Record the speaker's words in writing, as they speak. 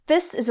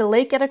This is A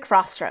Lake at a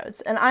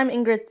Crossroads, and I'm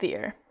Ingrid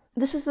Thier.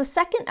 This is the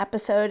second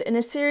episode in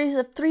a series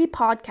of 3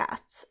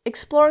 podcasts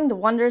exploring the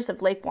wonders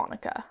of Lake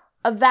Wanaka,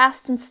 a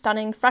vast and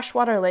stunning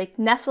freshwater lake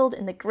nestled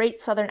in the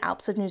Great Southern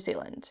Alps of New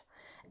Zealand,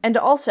 and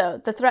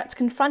also the threats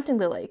confronting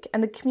the lake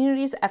and the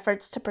community's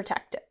efforts to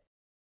protect it.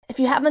 If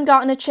you haven't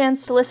gotten a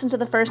chance to listen to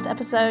the first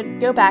episode,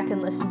 go back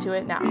and listen to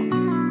it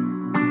now.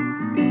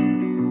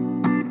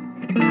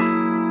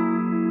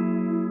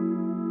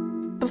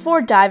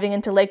 Before diving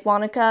into Lake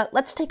Wanaka,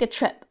 let's take a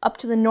trip up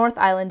to the North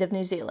Island of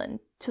New Zealand,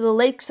 to the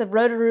lakes of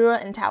Rotorua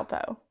and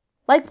Taupo.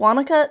 Like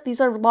Wanaka, these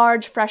are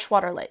large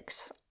freshwater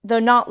lakes, though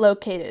not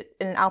located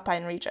in an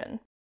alpine region.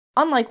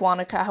 Unlike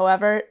Wanaka,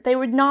 however, they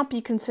would not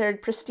be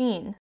considered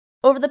pristine.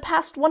 Over the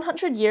past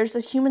 100 years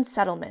of human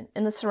settlement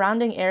in the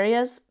surrounding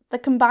areas, the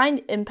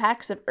combined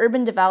impacts of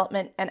urban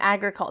development and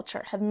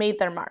agriculture have made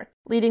their mark,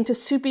 leading to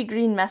soupy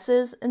green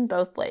messes in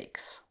both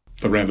lakes.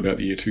 Around about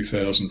the year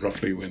 2000,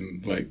 roughly,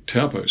 when Lake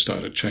Taupo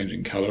started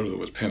changing colour, there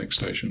was panic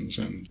stations,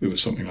 and there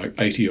was something like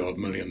 $80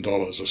 million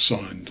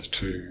assigned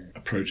to a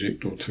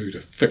project or two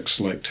to fix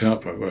Lake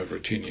Taupo over a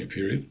 10-year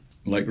period.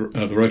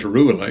 The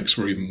Rotorua lakes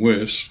were even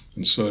worse,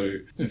 and so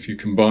if you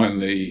combine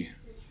the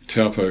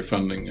Taupo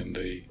funding and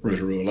the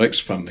Rotorua Lakes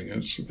funding,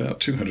 it's about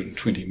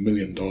 $220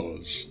 million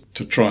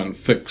to try and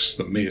fix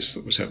the mess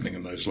that was happening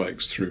in those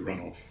lakes through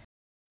runoff.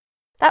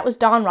 That was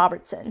Don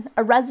Robertson,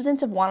 a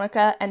resident of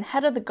Wanaka and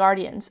head of the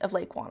Guardians of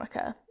Lake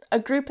Wanaka, a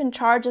group in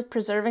charge of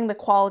preserving the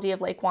quality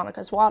of Lake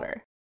Wanaka's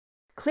water.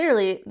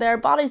 Clearly, there are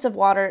bodies of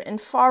water in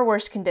far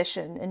worse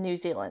condition in New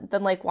Zealand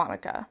than Lake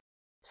Wanaka.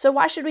 So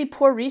why should we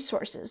pour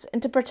resources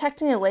into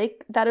protecting a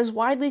lake that is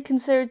widely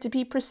considered to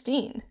be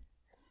pristine?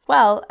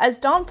 Well, as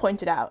Don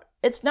pointed out,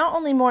 it's not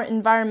only more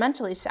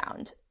environmentally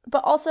sound,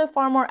 but also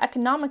far more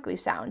economically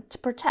sound to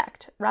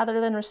protect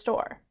rather than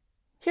restore.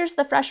 Here's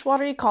the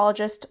freshwater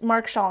ecologist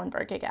Mark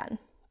Schallenberg again.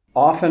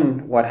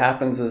 Often what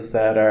happens is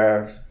that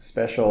our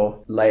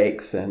special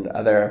lakes and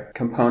other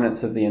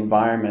components of the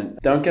environment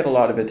don't get a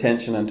lot of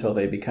attention until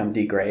they become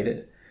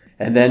degraded.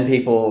 And then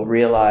people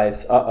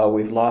realize,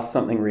 we've lost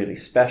something really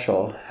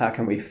special. How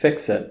can we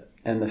fix it?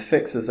 And the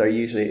fixes are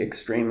usually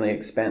extremely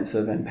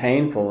expensive and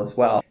painful as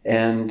well.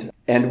 And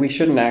we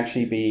shouldn't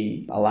actually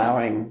be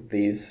allowing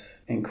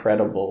these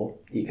incredible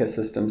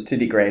ecosystems to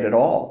degrade at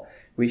all.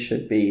 We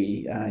should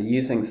be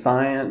using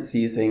science,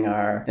 using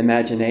our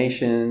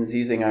imaginations,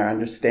 using our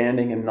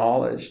understanding and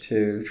knowledge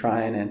to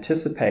try and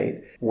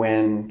anticipate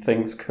when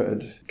things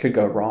could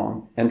go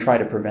wrong and try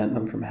to prevent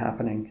them from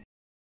happening.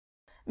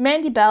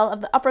 Mandy Bell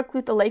of the Upper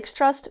Clutha Lakes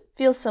Trust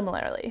feels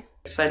similarly.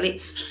 So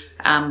let's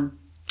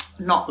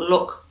not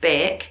look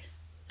back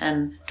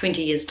in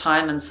 20 years'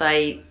 time and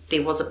say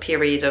there was a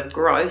period of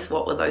growth.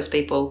 What were those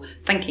people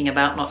thinking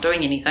about not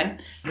doing anything?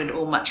 We'd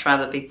all much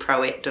rather be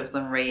proactive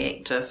than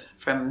reactive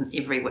from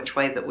every which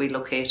way that we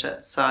look at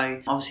it.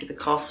 So obviously the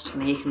cost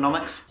and the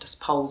economics just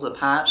poles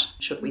apart.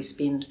 Should we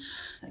spend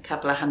a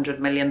couple of $100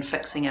 million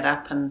fixing it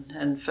up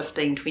in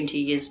 15, 20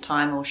 years'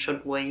 time, or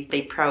should we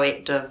be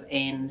proactive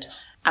and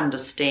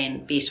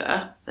understand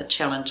better the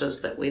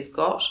challenges that we've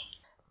got?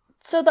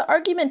 So the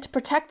argument to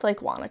protect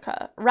Lake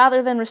Wanaka,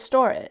 rather than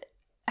restore it,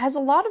 has a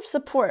lot of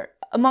support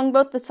among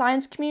both the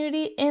science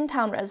community and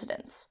town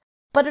residents.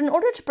 But in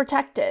order to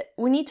protect it,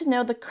 we need to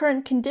know the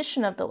current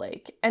condition of the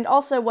lake and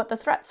also what the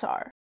threats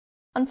are.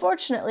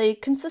 Unfortunately,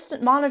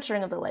 consistent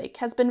monitoring of the lake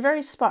has been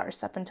very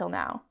sparse up until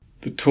now.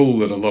 The tool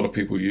that a lot of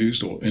people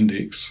used, or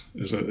index,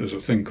 is a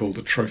thing called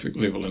the Trophic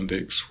Level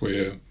Index,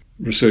 where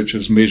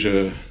researchers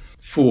measure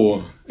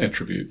 4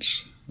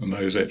 attributes, and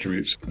those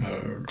attributes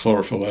are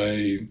chlorophyll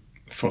A,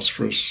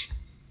 phosphorus,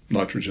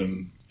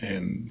 nitrogen,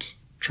 and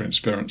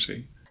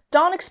transparency.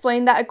 Don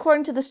explained that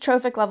according to this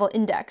trophic level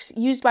index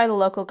used by the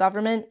local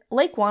government,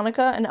 Lake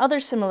Wanaka and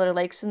other similar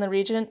lakes in the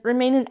region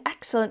remain in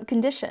excellent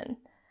condition.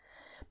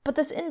 But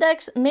this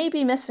index may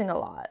be missing a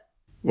lot.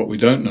 What we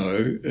don't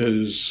know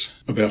is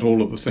about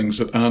all of the things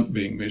that aren't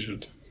being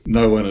measured.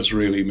 No one is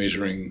really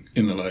measuring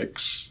in the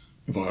lakes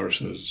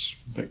viruses,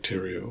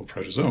 bacteria, or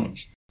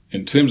protozoans.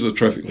 In terms of the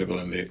trophic level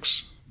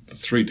index, the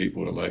 3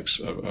 deepwater lakes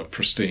are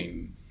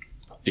pristine,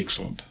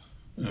 excellent.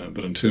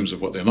 But in terms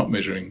of what they're not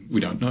measuring, we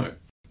don't know.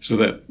 So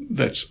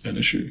that's an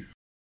issue.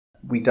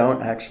 We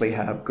don't actually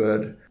have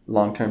good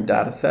long-term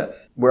data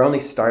sets. We're only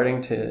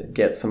starting to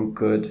get some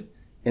good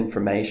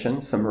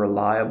information, some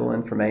reliable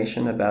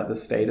information about the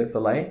state of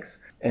the lakes.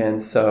 And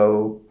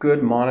so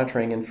good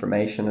monitoring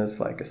information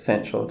is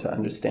essential to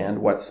understand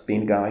what's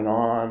been going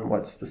on,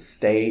 what's the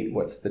state,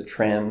 what's the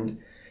trend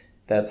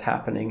that's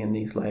happening in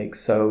these lakes.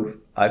 So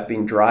I've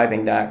been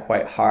driving that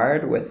quite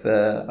hard with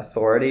the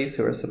authorities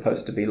who are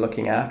supposed to be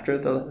looking after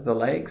the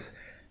lakes,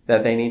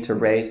 that they need to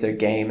raise their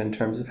game in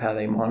terms of how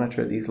they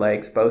monitor these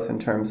lakes, both in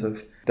terms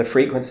of the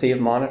frequency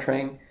of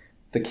monitoring,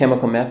 the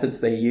chemical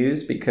methods they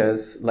use,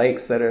 because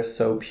lakes that are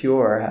so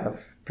pure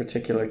have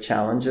particular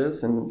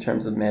challenges in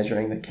terms of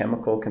measuring the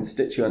chemical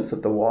constituents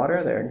of the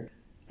water.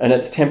 And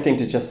it's tempting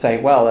to just say,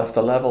 well, if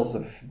the levels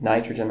of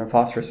nitrogen and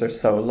phosphorus are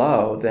so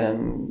low,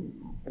 then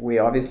we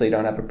obviously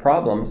don't have a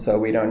problem, so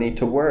we don't need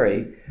to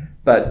worry.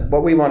 But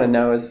what we want to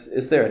know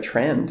is there a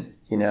trend?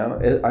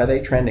 Are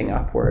they trending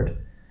upward?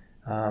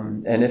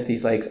 And if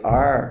these lakes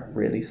are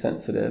really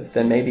sensitive,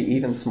 then maybe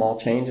even small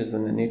changes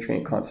in the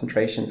nutrient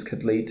concentrations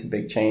could lead to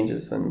big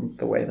changes in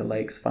the way the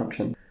lakes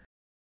function.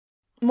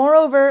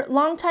 Moreover,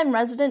 longtime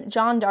resident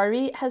John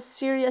Darby has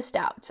serious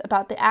doubts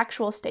about the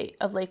actual state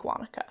of Lake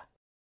Wanaka.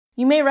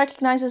 You may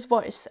recognize his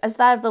voice as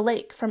that of the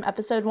lake from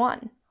episode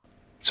 1.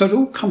 So it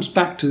all comes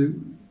back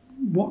to,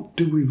 what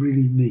do we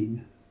really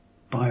mean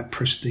by a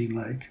pristine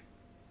lake?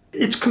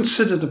 It's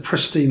considered a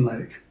pristine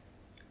lake,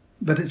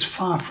 but it's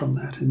far from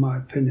that, in my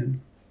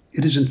opinion.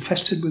 It is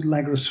infested with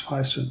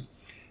Lagrosphysum,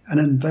 an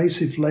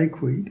invasive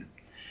lakeweed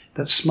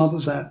that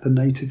smothers out the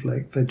native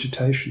lake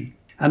vegetation.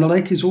 And the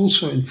lake is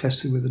also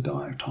infested with a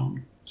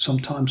diatom,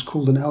 sometimes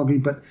called an algae,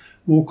 but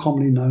more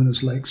commonly known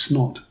as lake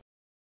snot.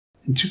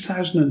 In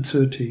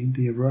 2013,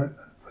 the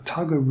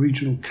Otago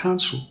Regional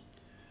Council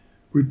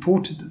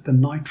reported that the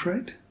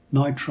nitrate,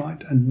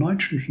 nitrite and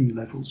nitrogen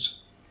levels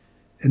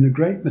in the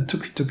Great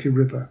Matukituki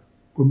River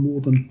were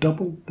more than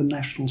double the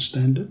national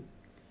standard,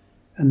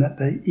 and that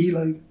the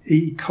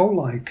E.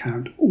 coli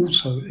count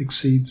also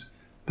exceeds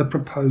the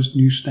proposed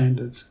new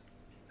standards.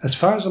 As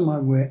far as I'm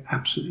aware,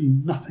 absolutely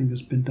nothing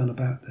has been done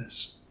about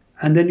this.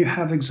 And then you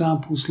have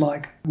examples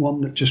like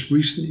one that just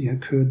recently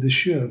occurred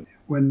this year,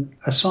 when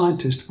a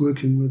scientist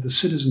working with the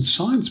Citizen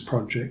Science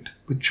Project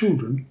with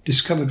children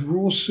discovered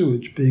raw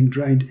sewage being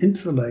drained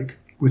into the lake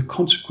with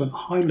consequent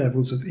high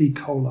levels of E.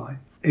 coli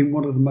in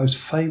one of the most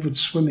favoured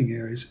swimming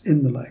areas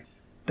in the lake.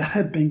 That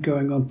had been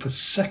going on for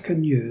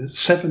 7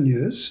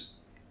 years,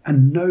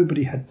 and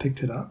nobody had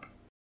picked it up.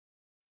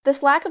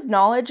 This lack of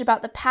knowledge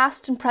about the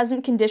past and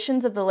present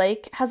conditions of the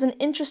lake has an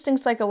interesting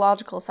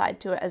psychological side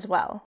to it as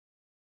well.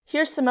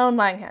 Here's Simone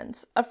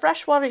Langhans, a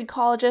freshwater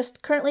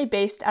ecologist currently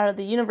based out of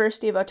the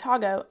University of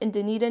Otago in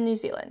Dunedin, New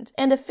Zealand,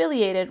 and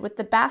affiliated with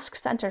the Basque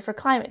Centre for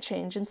Climate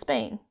Change in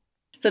Spain.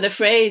 So the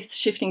phrase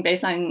shifting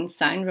baseline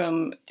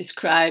syndrome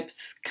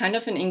describes kind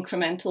of an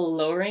incremental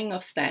lowering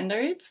of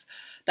standards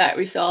that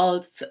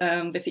results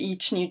with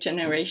each new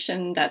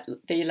generation that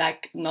they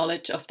lack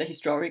knowledge of the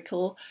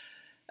historical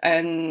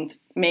and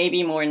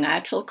maybe more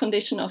natural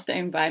condition of the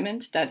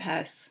environment that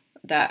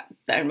the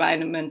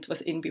environment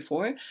was in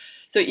before.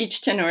 So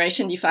each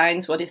generation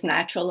defines what is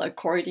natural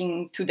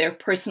according to their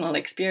personal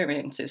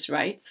experiences,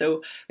 right?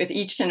 So with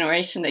each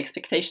generation, the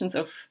expectations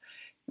of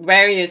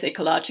various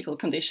ecological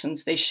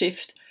conditions, they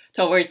shift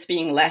towards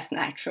being less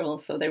natural.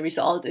 So the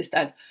result is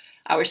that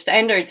our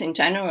standards in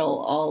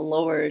general are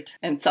lowered,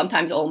 and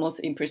sometimes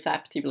almost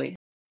imperceptibly.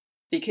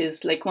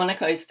 Because Lake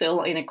Wanaka is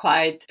still in a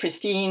quite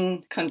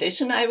pristine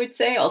condition, I would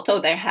say,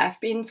 although there have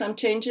been some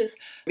changes,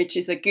 which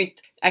is a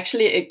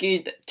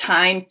good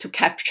time to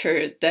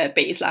capture the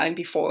baseline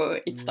before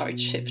it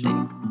starts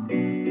shifting.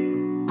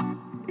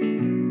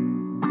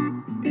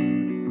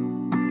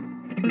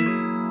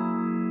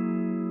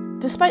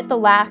 Despite the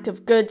lack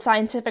of good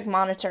scientific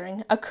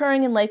monitoring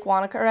occurring in Lake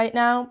Wanaka right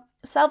now,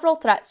 several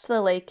threats to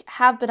the lake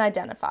have been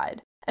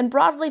identified and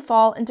broadly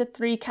fall into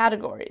 3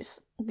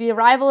 categories: the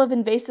arrival of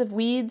invasive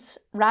weeds,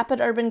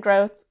 rapid urban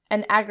growth,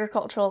 and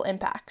agricultural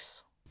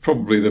impacts.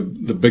 Probably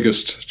the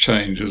biggest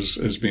change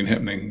has been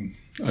happening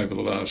over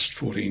the last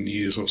 14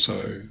 years or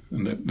so,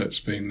 and that's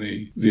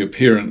been the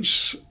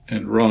appearance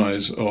and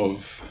rise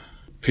of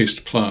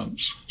pest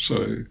plants.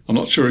 So I'm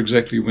not sure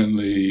exactly when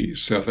the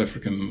South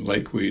African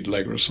lakeweed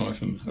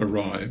Lagrosphysum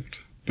arrived,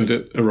 but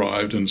it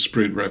arrived and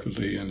spread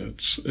rapidly, and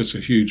it's a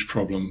huge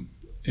problem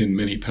in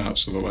many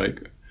parts of the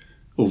lake,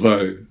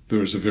 although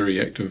there is a very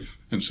active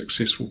and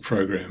successful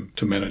program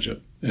to manage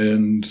it.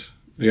 And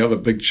the other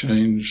big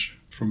change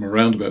from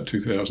around about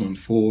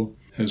 2004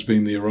 has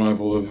been the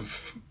arrival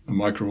of a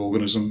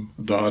microorganism,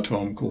 a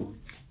diatom called,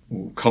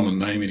 or common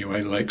name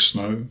anyway, lake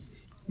snow.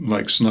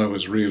 Lake snow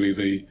is really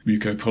the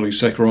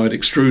mucopolysaccharide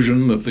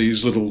extrusion that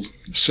these little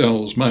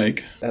cells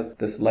make. As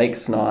this lake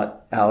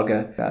snot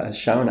alga has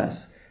shown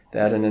us,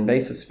 that an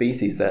invasive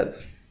species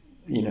that's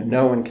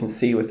no one can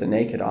see with the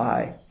naked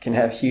eye can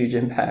have huge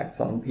impacts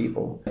on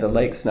people. The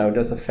lake snow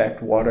does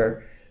affect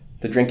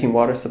the drinking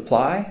water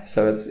supply,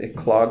 so it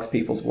clogs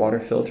people's water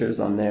filters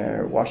on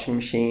their washing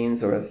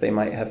machines, or if they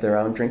might have their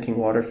own drinking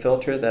water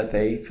filter that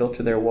they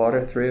filter their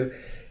water through,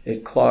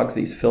 it clogs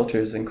these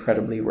filters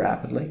incredibly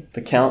rapidly.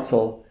 The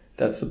council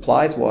that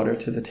supplies water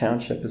to the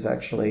township is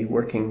actually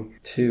working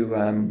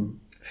to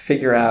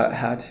figure out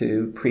how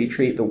to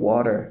pre-treat the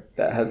water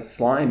that has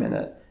slime in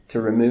it, to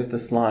remove the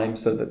slime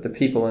so that the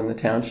people in the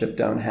township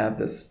don't have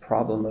this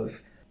problem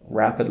of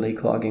rapidly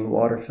clogging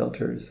water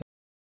filters.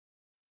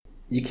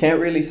 You can't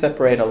really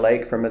separate a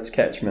lake from its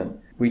catchment.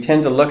 We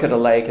tend to look at a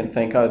lake and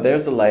think, oh,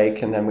 there's a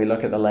lake, and then we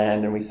look at the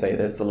land and we say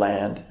there's the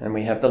land, and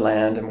we have the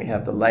land and we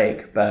have the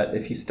lake. But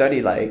if you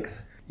study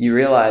lakes, you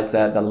realize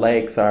that the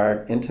lakes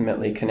are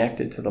intimately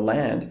connected to the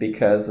land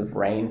because of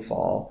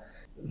rainfall.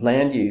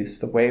 Land use,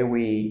 the way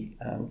we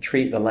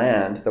treat the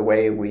land, the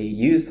way we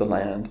use the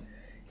land,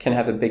 can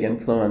have a big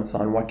influence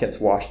on what gets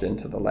washed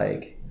into the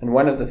lake. And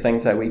one of the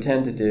things that we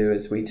tend to do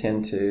is we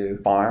tend to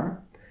farm.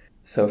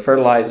 So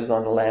fertilizers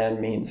on the land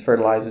means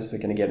fertilizers are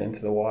going to get into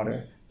the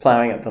water.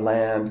 Plowing up the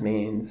land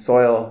means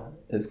soil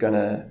is going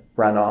to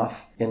run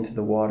off into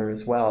the water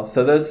as well.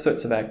 So those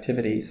sorts of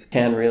activities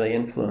can really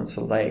influence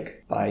a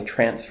lake by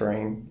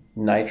transferring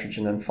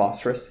nitrogen and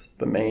phosphorus,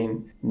 the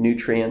main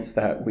nutrients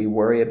that we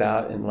worry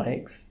about in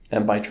lakes,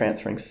 and by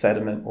transferring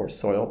sediment or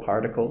soil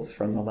particles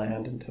from the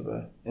land into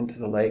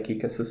the lake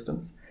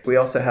ecosystems. We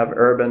also have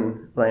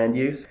urban land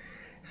use.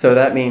 So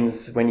that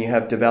means when you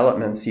have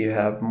developments, you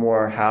have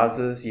more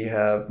houses, you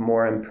have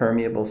more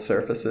impermeable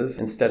surfaces.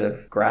 Instead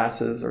of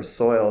grasses or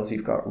soils,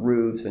 you've got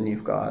roofs and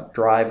you've got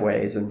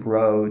driveways and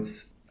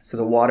roads. So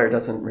the water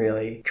doesn't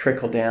really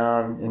trickle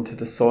down into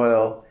the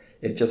soil,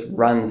 it just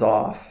runs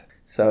off.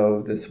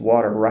 So this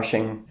water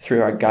rushing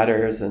through our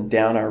gutters and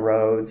down our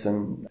roads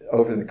and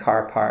over the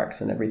car parks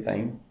and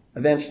everything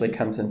eventually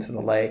comes into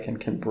the lake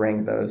and can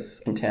bring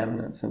those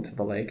contaminants into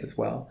the lake as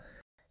well.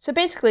 So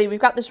basically, we've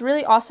got this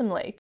really awesome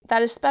lake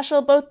that is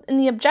special both in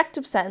the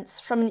objective sense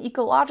from an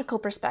ecological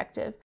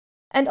perspective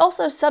and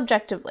also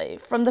subjectively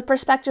from the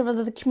perspective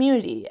of the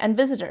community and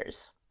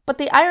visitors. But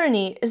the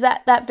irony is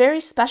that that very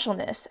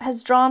specialness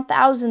has drawn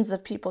thousands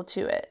of people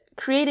to it,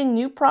 creating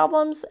new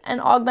problems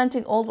and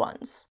augmenting old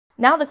ones.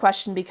 Now the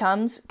question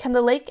becomes, can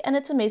the lake and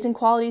its amazing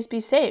qualities be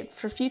saved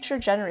for future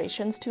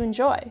generations to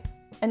enjoy?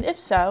 And if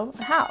so,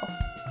 how?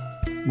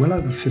 Well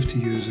over 50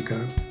 years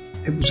ago,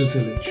 it was a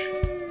village.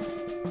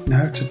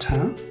 Now it's a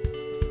town,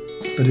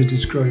 but it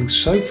is growing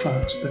so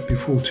fast that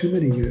before too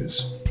many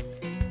years,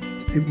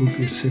 it will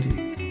be a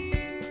city.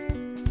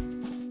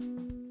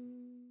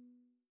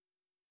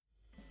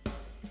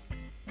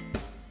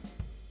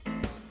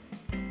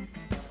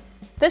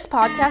 This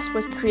podcast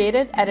was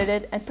created,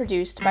 edited, and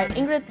produced by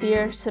Ingrid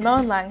Thier,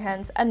 Simone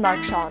Langhans, and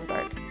Mark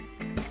Schallenberg.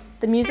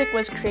 The music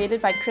was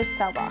created by Chris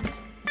Selbach.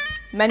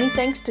 Many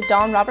thanks to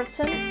Don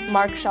Robertson,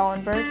 Mark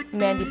Schallenberg,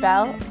 Mandy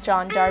Bell,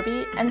 John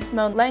Darby, and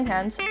Simone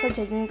Langhans for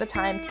taking the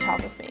time to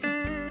talk with me.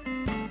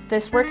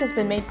 This work has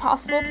been made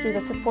possible through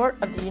the support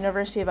of the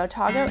University of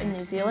Otago in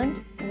New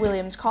Zealand,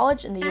 Williams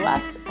College in the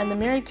US, and the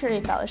Marie Curie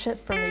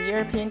Fellowship from the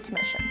European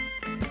Commission.